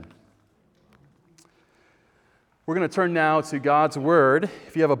We're going to turn now to God's Word.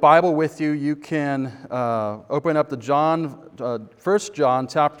 If you have a Bible with you, you can open up to 1 John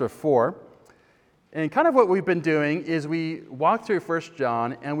chapter 4. And kind of what we've been doing is we walk through 1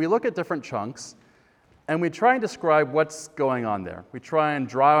 John and we look at different chunks and we try and describe what's going on there. We try and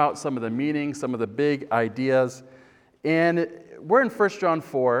draw out some of the meaning, some of the big ideas. And we're in 1 John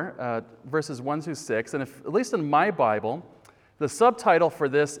 4, verses 1 through 6. And at least in my Bible, the subtitle for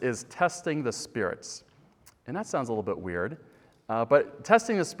this is Testing the Spirits. And that sounds a little bit weird. But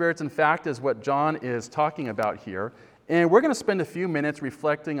testing the spirits, in fact, is what John is talking about here. And we're going to spend a few minutes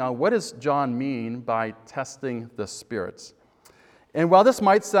reflecting on what does John mean by testing the spirits. And while this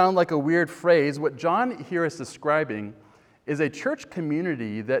might sound like a weird phrase, what John here is describing is a church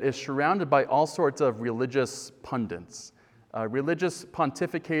community that is surrounded by all sorts of religious pundits, religious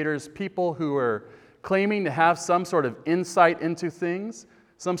pontificators, people who are claiming to have some sort of insight into things,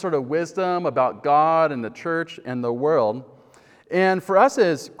 some sort of wisdom about God and the church and the world. And for us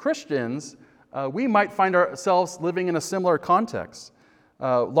as Christians, we might find ourselves living in a similar context.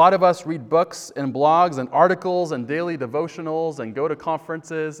 A lot of us read books and blogs and articles and daily devotionals and go to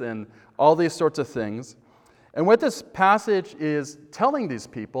conferences and all these sorts of things. And what this passage is telling these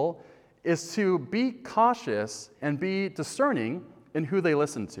people is to be cautious and be discerning in who they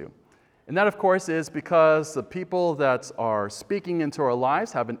listen to. And that, of course, is because the people that are speaking into our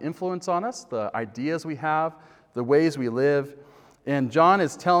lives have an influence on us, the ideas we have, the ways we live. And John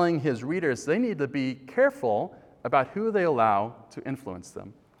is telling his readers they need to be careful about who they allow to influence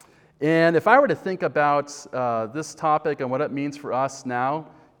them. And if I were to think about this topic and what it means for us now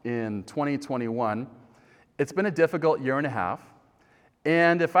in 2021, it's been a difficult year and a half.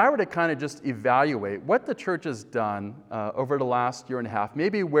 And if I were to kind of just evaluate what the church has done over the last year and a half,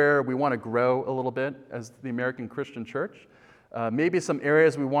 maybe where we want to grow a little bit as the American Christian church, maybe some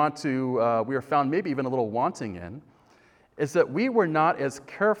areas we are found maybe even a little wanting in, is that we were not as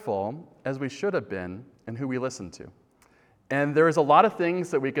careful as we should have been in who we listened to. And there's a lot of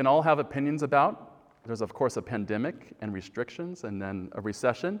things that we can all have opinions about. There's, of course, a pandemic and restrictions and then a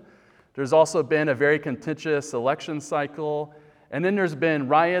recession. There's also been a very contentious election cycle. And then there's been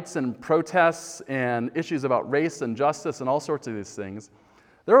riots and protests and issues about race and justice and all sorts of these things.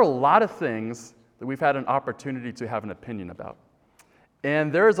 There are a lot of things that we've had an opportunity to have an opinion about.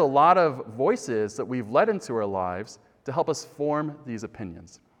 And there's a lot of voices that we've let into our lives to help us form these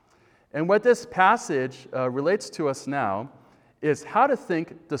opinions. And what this passage relates to us now is how to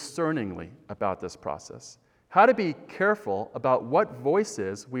think discerningly about this process, how to be careful about what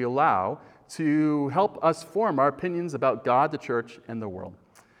voices we allow to help us form our opinions about God, the church, and the world.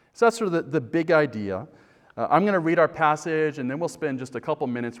 So that's sort of the big idea. I'm going to read our passage, and then we'll spend just a couple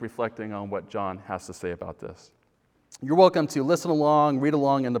minutes reflecting on what John has to say about this. You're welcome to listen along, read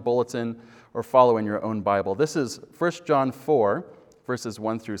along in the bulletin, or follow in your own Bible. This is 1 John 4, verses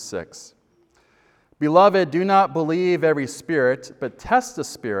 1 through 6. Beloved, do not believe every spirit, but test the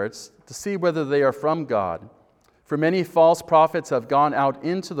spirits to see whether they are from God. For many false prophets have gone out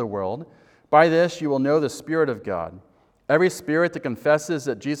into the world. By this you will know the Spirit of God. Every spirit that confesses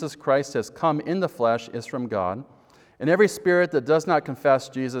that Jesus Christ has come in the flesh is from God, and every spirit that does not confess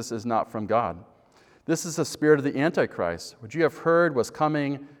Jesus is not from God. This is the spirit of the Antichrist, which you have heard was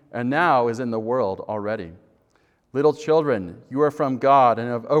coming and now is in the world already. Little children, you are from God and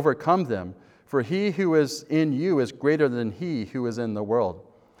have overcome them, for he who is in you is greater than he who is in the world.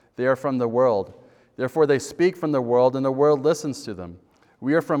 They are from the world. Therefore they speak from the world, and the world listens to them.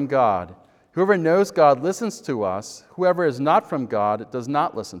 We are from God. Whoever knows God listens to us. Whoever is not from God does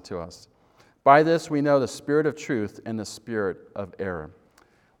not listen to us. By this we know the spirit of truth and the spirit of error.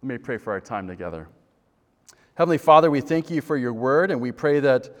 Let me pray for our time together. Heavenly Father, we thank you for your word, and we pray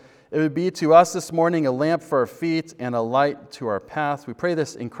that it would be to us this morning a lamp for our feet and a light to our path. We pray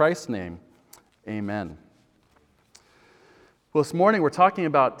this in Christ's name. Amen. Well, this morning we're talking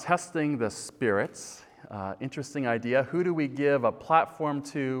about testing the spirits. Interesting idea. Who do we give a platform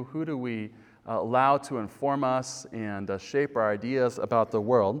to? Who do we allow to inform us and shape our ideas about the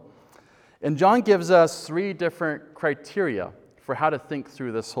world? And John gives us 3 different criteria for how to think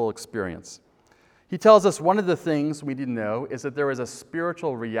through this whole experience. He tells us one of the things we need to know is that there is a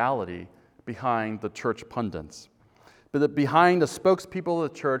spiritual reality behind the church pundits. But that behind the spokespeople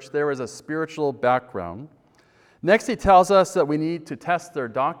of the church, there is a spiritual background. Next, he tells us that we need to test their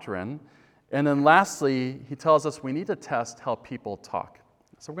doctrine. And then lastly, he tells us we need to test how people talk.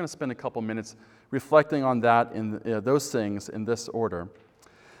 So we're going to spend a couple minutes reflecting on that in those things in this order.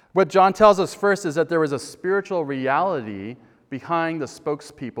 What John tells us first is that there is a spiritual reality behind the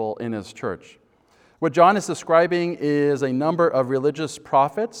spokespeople in his church. What John is describing is a number of religious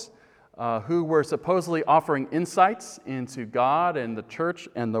prophets who were supposedly offering insights into God and the church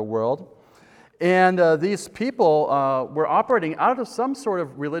and the world. And these people were operating out of some sort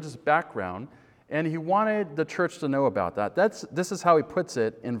of religious background, and he wanted the church to know about that. This is how he puts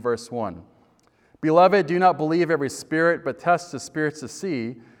it in verse 1. Beloved, do not believe every spirit, but test the spirits to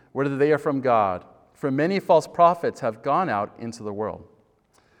see whether they are from God. For many false prophets have gone out into the world.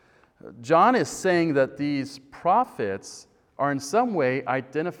 John is saying that these prophets are in some way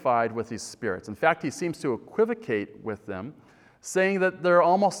identified with these spirits. In fact, he seems to equivocate with them, saying that they're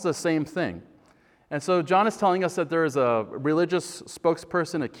almost the same thing. And so John is telling us that there is a religious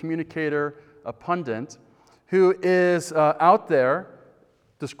spokesperson, a communicator, a pundit, who is out there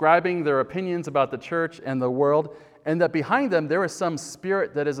describing their opinions about the church and the world, and that behind them there is some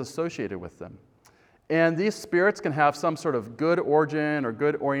spirit that is associated with them. And these spirits can have some sort of good origin or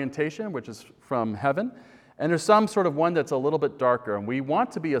good orientation, which is from heaven, and there's some sort of one that's a little bit darker. And we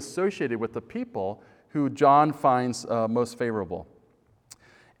want to be associated with the people who John finds most favorable.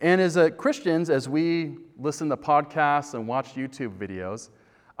 And as Christians, as we listen to podcasts and watch YouTube videos,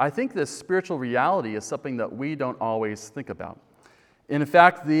 I think this spiritual reality is something that we don't always think about. In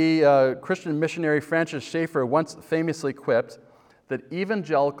fact, the Christian missionary Francis Schaeffer once famously quipped that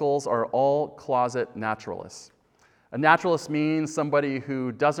evangelicals are all closet naturalists. A naturalist means somebody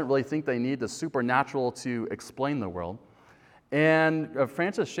who doesn't really think they need the supernatural to explain the world. And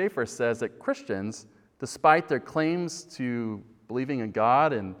Francis Schaeffer says that Christians, despite their claims to believing in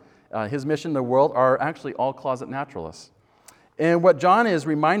God and his mission in the world, are actually all closet naturalists. And what John is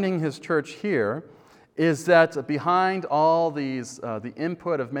reminding his church here is that behind all these, the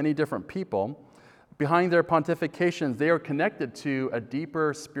input of many different people, behind their pontifications, they are connected to a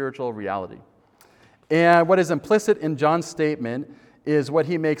deeper spiritual reality. And what is implicit in John's statement is what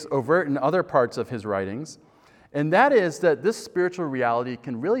he makes overt in other parts of his writings, and that is that this spiritual reality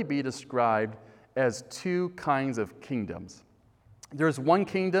can really be described as two kinds of kingdoms. There's one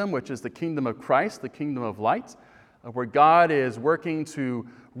kingdom, which is the kingdom of Christ, the kingdom of light, where God is working to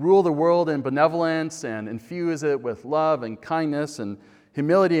rule the world in benevolence and infuse it with love and kindness and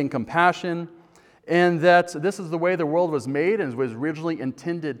humility and compassion, and that this is the way the world was made and was originally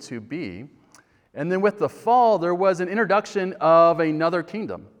intended to be. And then with the fall, there was an introduction of another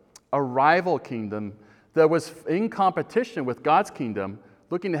kingdom, a rival kingdom that was in competition with God's kingdom,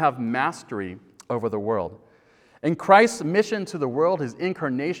 looking to have mastery over the world. And Christ's mission to the world, his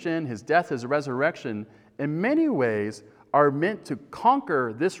incarnation, his death, his resurrection, in many ways are meant to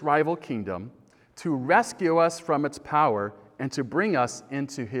conquer this rival kingdom, to rescue us from its power, and to bring us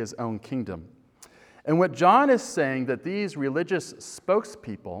into his own kingdom. And what John is saying that these religious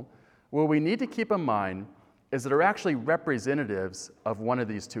spokespeople, what we need to keep in mind is that they're actually representatives of one of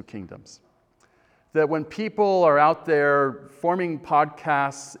these two kingdoms. That when people are out there forming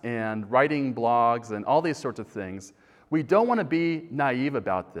podcasts and writing blogs and all these sorts of things, we don't want to be naive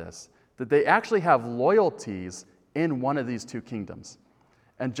about this, that they actually have loyalties in one of these two kingdoms.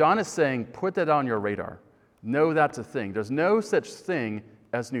 And John is saying, put that on your radar. Know that's a thing. There's no such thing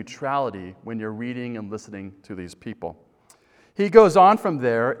as neutrality when you're reading and listening to these people. He goes on from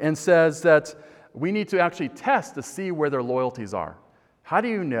there and says that we need to actually test to see where their loyalties are. How do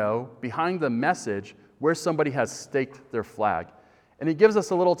you know behind the message where somebody has staked their flag? And he gives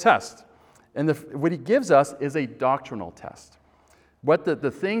us a little test. And what he gives us is a doctrinal test. What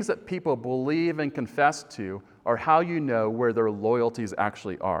the things that people believe and confess to are how you know where their loyalties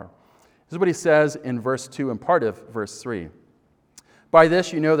actually are. This is what he says in verse 2 and part of verse 3. By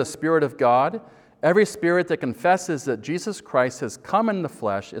this you know the Spirit of God. Every spirit that confesses that Jesus Christ has come in the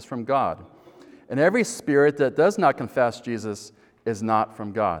flesh is from God. And every spirit that does not confess Jesus is not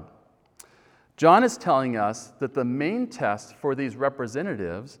from God. John is telling us that the main test for these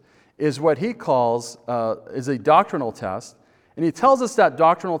representatives is what he calls is a doctrinal test. And he tells us that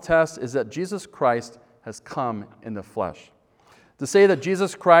doctrinal test is that Jesus Christ has come in the flesh. To say that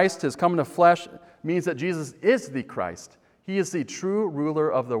Jesus Christ has come in the flesh means that Jesus is the Christ. He is the true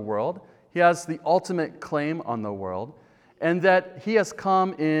ruler of the world. He has the ultimate claim on the world, and that he has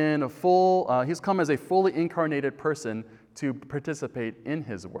come in he's come as a fully incarnated person to participate in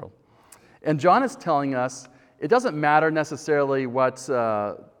his world. And John is telling us it doesn't matter necessarily what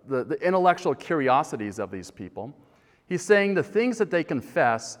the intellectual curiosities of these people. He's saying the things that they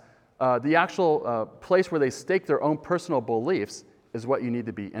confess, the actual place where they stake their own personal beliefs is what you need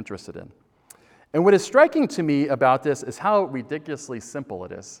to be interested in. And what is striking to me about this is how ridiculously simple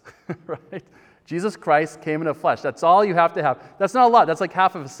it is, right? Jesus Christ came in the flesh. That's all you have to have. That's not a lot. That's like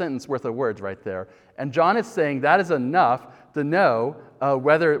half of a sentence worth of words right there. And John is saying that is enough to know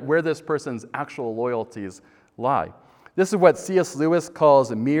where this person's actual loyalties lie. This is what C.S. Lewis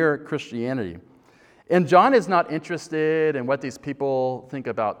calls mere Christianity. And John is not interested in what these people think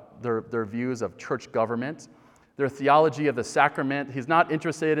about their views of church government, their theology of the sacrament. He's not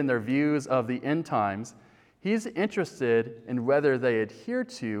interested in their views of the end times. He's interested in whether they adhere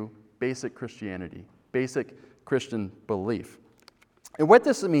to basic Christianity, basic Christian belief. And what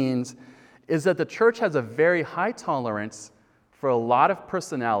this means is that the church has a very high tolerance for a lot of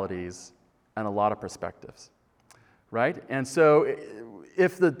personalities and a lot of perspectives, right? And so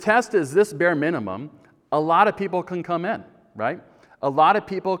if the test is this bare minimum, a lot of people can come in, right? A lot of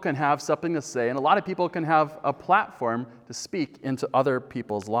people can have something to say, and a lot of people can have a platform to speak into other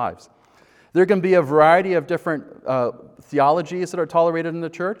people's lives. There can be a variety of different theologies that are tolerated in the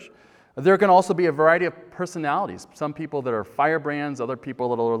church. There can also be a variety of personalities. Some people that are firebrands, other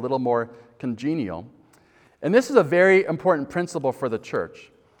people that are a little more congenial. And this is a very important principle for the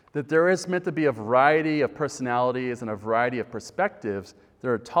church, that there is meant to be a variety of personalities and a variety of perspectives that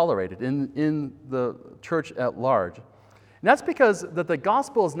are tolerated in the church at large. And that's because that the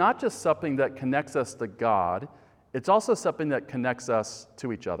gospel is not just something that connects us to God, it's also something that connects us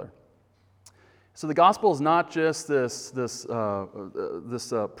to each other. So the gospel is not just this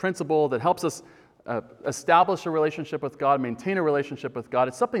principle that helps us establish a relationship with God, maintain a relationship with God.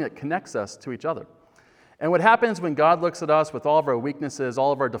 It's something that connects us to each other. And what happens when God looks at us with all of our weaknesses,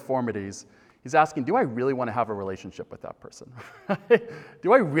 all of our deformities, he's asking, do I really want to have a relationship with that person?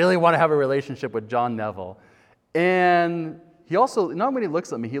 Do I really want to have a relationship with John Neville? And he also, not when he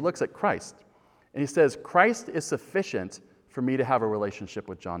looks at me, he looks at Christ. And he says, Christ is sufficient for me to have a relationship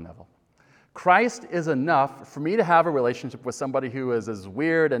with John Neville. Christ is enough for me to have a relationship with somebody who is as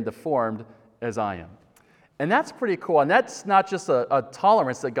weird and deformed as I am. And that's pretty cool. And that's not just a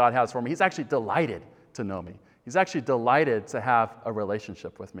tolerance that God has for me. He's actually delighted to know me. He's actually delighted to have a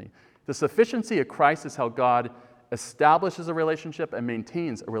relationship with me. The sufficiency of Christ is how God establishes a relationship and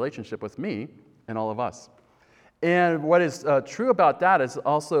maintains a relationship with me and all of us. And what is true about that is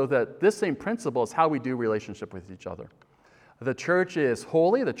also that this same principle is how we do relationship with each other. The church is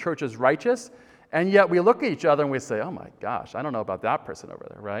holy, the church is righteous, and yet we look at each other and we say, oh my gosh, I don't know about that person over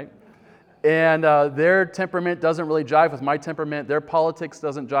there, right? And their temperament doesn't really jive with my temperament, their politics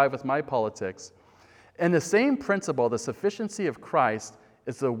doesn't jive with my politics. And the same principle, the sufficiency of Christ,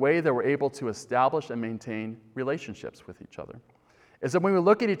 is the way that we're able to establish and maintain relationships with each other. Is that when we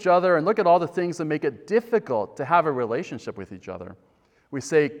look at each other and look at all the things that make it difficult to have a relationship with each other, we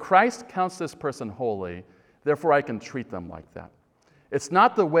say, Christ counts this person holy, therefore I can treat them like that. It's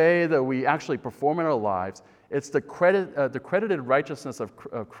not the way that we actually perform in our lives, it's the credited righteousness of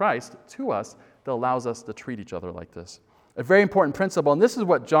Christ to us that allows us to treat each other like this. A very important principle, and this is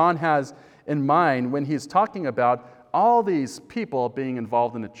what John has in mind when he's talking about all these people being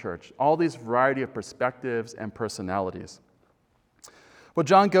involved in the church, all these variety of perspectives and personalities. Well,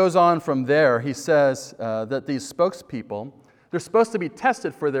 John goes on from there. He says that these spokespeople, they're supposed to be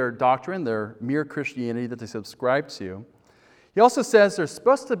tested for their doctrine, their mere Christianity that they subscribe to. He also says they're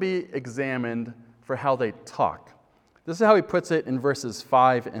supposed to be examined for how they talk. This is how he puts it in verses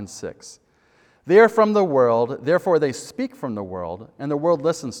 5 and 6. They are from the world, therefore they speak from the world, and the world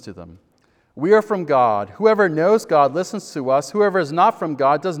listens to them. We are from God. Whoever knows God listens to us. Whoever is not from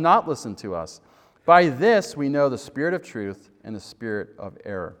God does not listen to us. By this we know the spirit of truth and the spirit of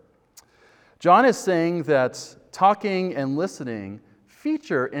error. John is saying that talking and listening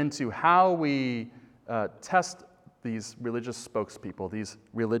feature into how we test these religious spokespeople, these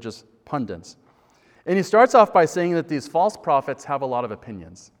religious pundits. And he starts off by saying that these false prophets have a lot of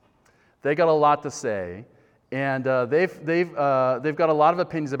opinions. They got a lot to say, and they've got a lot of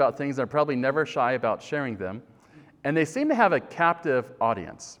opinions about things. They're probably never shy about sharing them. And they seem to have a captive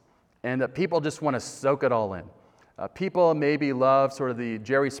audience, and that people just want to soak it all in. People maybe love sort of the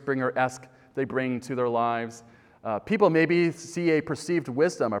Jerry Springer-esque they bring to their lives. People maybe see a perceived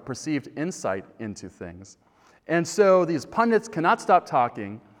wisdom, a perceived insight into things. And so these pundits cannot stop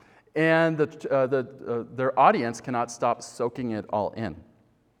talking, and their audience cannot stop soaking it all in.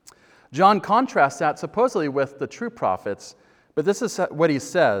 John contrasts that supposedly with the true prophets, but this is what he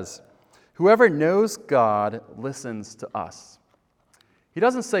says. Whoever knows God listens to us. He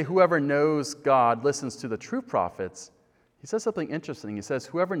doesn't say whoever knows God listens to the true prophets. He says something interesting. He says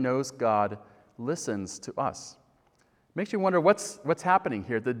whoever knows God listens to us. Makes you wonder what's happening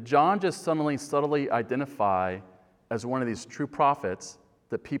here. Did John just suddenly subtly identify as one of these true prophets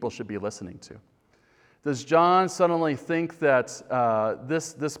that people should be listening to? Does John suddenly think that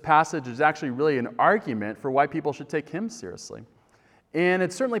this passage is actually really an argument for why people should take him seriously? And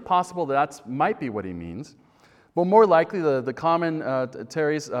it's certainly possible that might be what he means. But more likely, the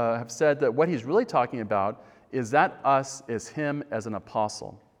commentaries have said that what he's really talking about is that us as him as an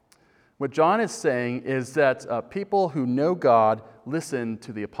apostle. What John is saying is that people who know God listen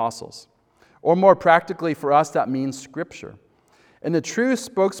to the apostles. Or more practically for us, that means Scripture. And the true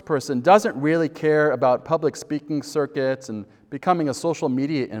spokesperson doesn't really care about public speaking circuits and becoming a social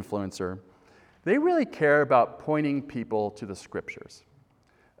media influencer. They really care about pointing people to the Scriptures.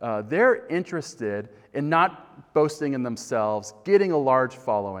 They're interested in not boasting in themselves, getting a large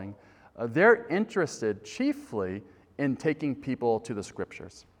following. They're interested chiefly in taking people to the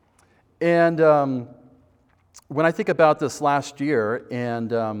Scriptures. And when I think about this last year, and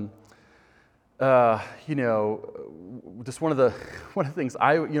just one of the things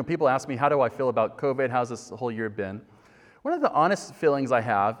people ask me, how do I feel about COVID? How's this whole year been? One of the honest feelings I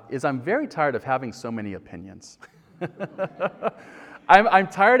have is I'm very tired of having so many opinions. I'm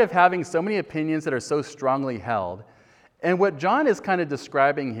tired of having so many opinions that are so strongly held. And what John is kind of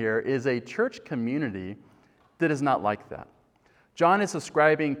describing here is a church community that is not like that. John is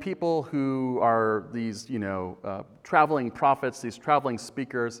describing people who are these, traveling prophets, these traveling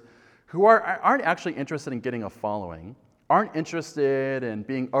speakers, who aren't actually interested in getting a following, aren't interested in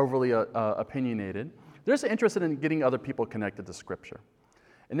being overly opinionated. They're just interested in getting other people connected to Scripture.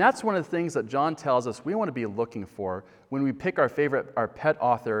 And that's one of the things that John tells us we want to be looking for when we pick our pet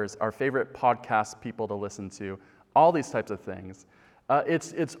authors, our favorite podcast people to listen to, all these types of things.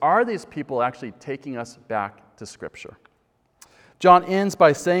 Are these people actually taking us back to Scripture? John ends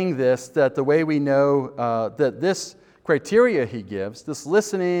by saying this, that the way we know that this criteria he gives, this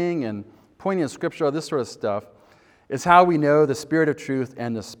listening and pointing to Scripture, this sort of stuff, is how we know the spirit of truth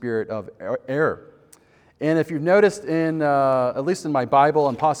and the spirit of error. And if you've noticed at least in my Bible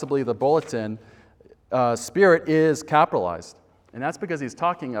and possibly the bulletin, Spirit is capitalized. And that's because he's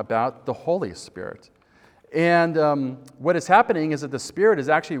talking about the Holy Spirit. And what is happening is that the Spirit is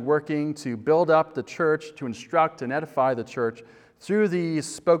actually working to build up the church, to instruct and edify the church through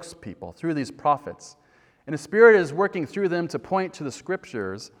these spokespeople, through these prophets. And the Spirit is working through them to point to the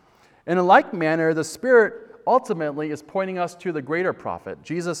Scriptures. And in like manner, the Spirit ultimately is pointing us to the greater prophet,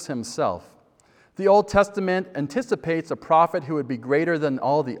 Jesus himself. The Old Testament anticipates a prophet who would be greater than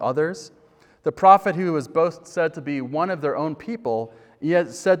all the others, the prophet who was both said to be one of their own people,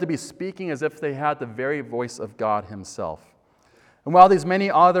 yet said to be speaking as if they had the very voice of God himself. And while these many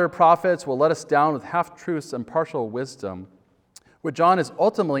other prophets will let us down with half-truths and partial wisdom, what John is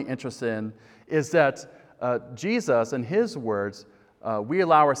ultimately interested in is that Jesus and his words, we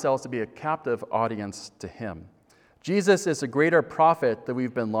allow ourselves to be a captive audience to him. Jesus is a greater prophet that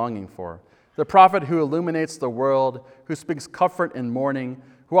we've been longing for. The prophet who illuminates the world, who speaks comfort in mourning,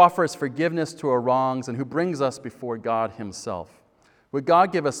 who offers forgiveness to our wrongs, and who brings us before God himself. Would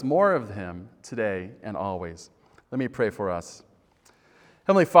God give us more of him today and always? Let me pray for us.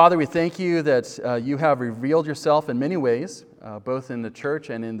 Heavenly Father, we thank you that you have revealed yourself in many ways, both in the church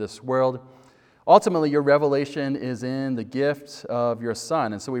and in this world. Ultimately, your revelation is in the gift of your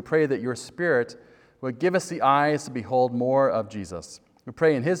Son, and so we pray that your Spirit would give us the eyes to behold more of Jesus. We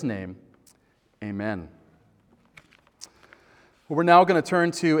pray in his name. Amen. Well, we're now going to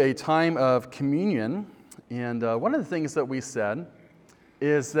turn to a time of communion. And one of the things that we said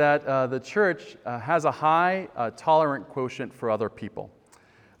is that the church has a high tolerant quotient for other people.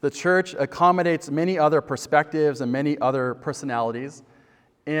 The church accommodates many other perspectives and many other personalities.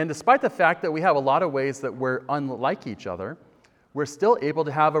 And despite the fact that we have a lot of ways that we're unlike each other, we're still able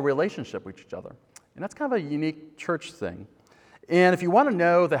to have a relationship with each other. And that's kind of a unique church thing. And if you want to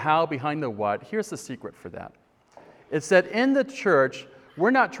know the how behind the what, here's the secret for that. It's that in the church,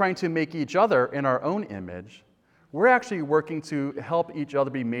 we're not trying to make each other in our own image. We're actually working to help each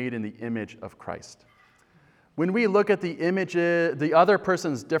other be made in the image of Christ. When we look at the image, the other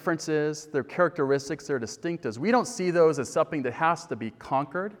person's differences, their characteristics, their distinctives, we don't see those as something that has to be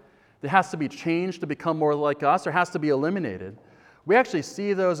conquered, that has to be changed to become more like us, or has to be eliminated. We actually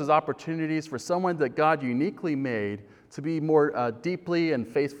see those as opportunities for someone that God uniquely made to be more deeply and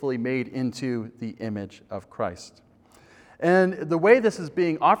faithfully made into the image of Christ. And the way this is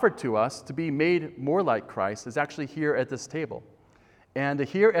being offered to us to be made more like Christ is actually here at this table. And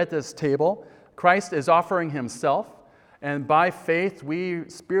here at this table, Christ is offering himself, and by faith we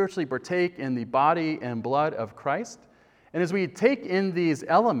spiritually partake in the body and blood of Christ. And as we take in these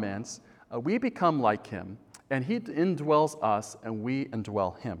elements, we become like him, and he indwells us, and we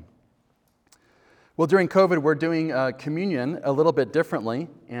indwell him. Well, during COVID, we're doing communion a little bit differently,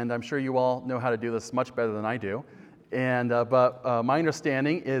 and I'm sure you all know how to do this much better than I do. But my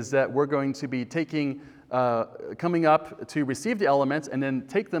understanding is that we're going to be coming up to receive the elements and then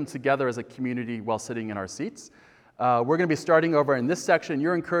take them together as a community while sitting in our seats. We're going to be starting over in this section.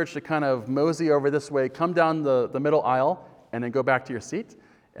 You're encouraged to kind of mosey over this way, come down the middle aisle, and then go back to your seat.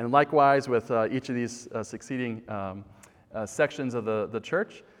 And likewise with each of these succeeding sections of the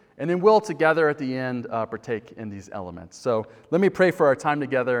church. And then we'll together at the end partake in these elements. So let me pray for our time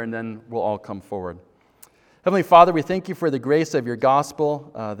together, and then we'll all come forward. Heavenly Father, we thank you for the grace of your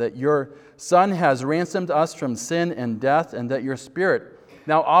gospel, that your Son has ransomed us from sin and death, and that your Spirit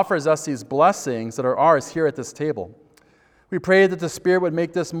now offers us these blessings that are ours here at this table. We pray that the Spirit would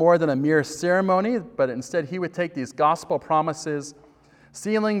make this more than a mere ceremony, but instead he would take these gospel promises,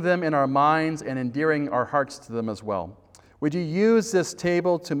 sealing them in our minds and endearing our hearts to them as well. Would you use this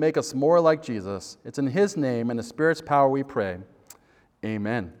table to make us more like Jesus? It's in his name and the Spirit's power we pray.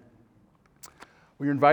 Amen. We invite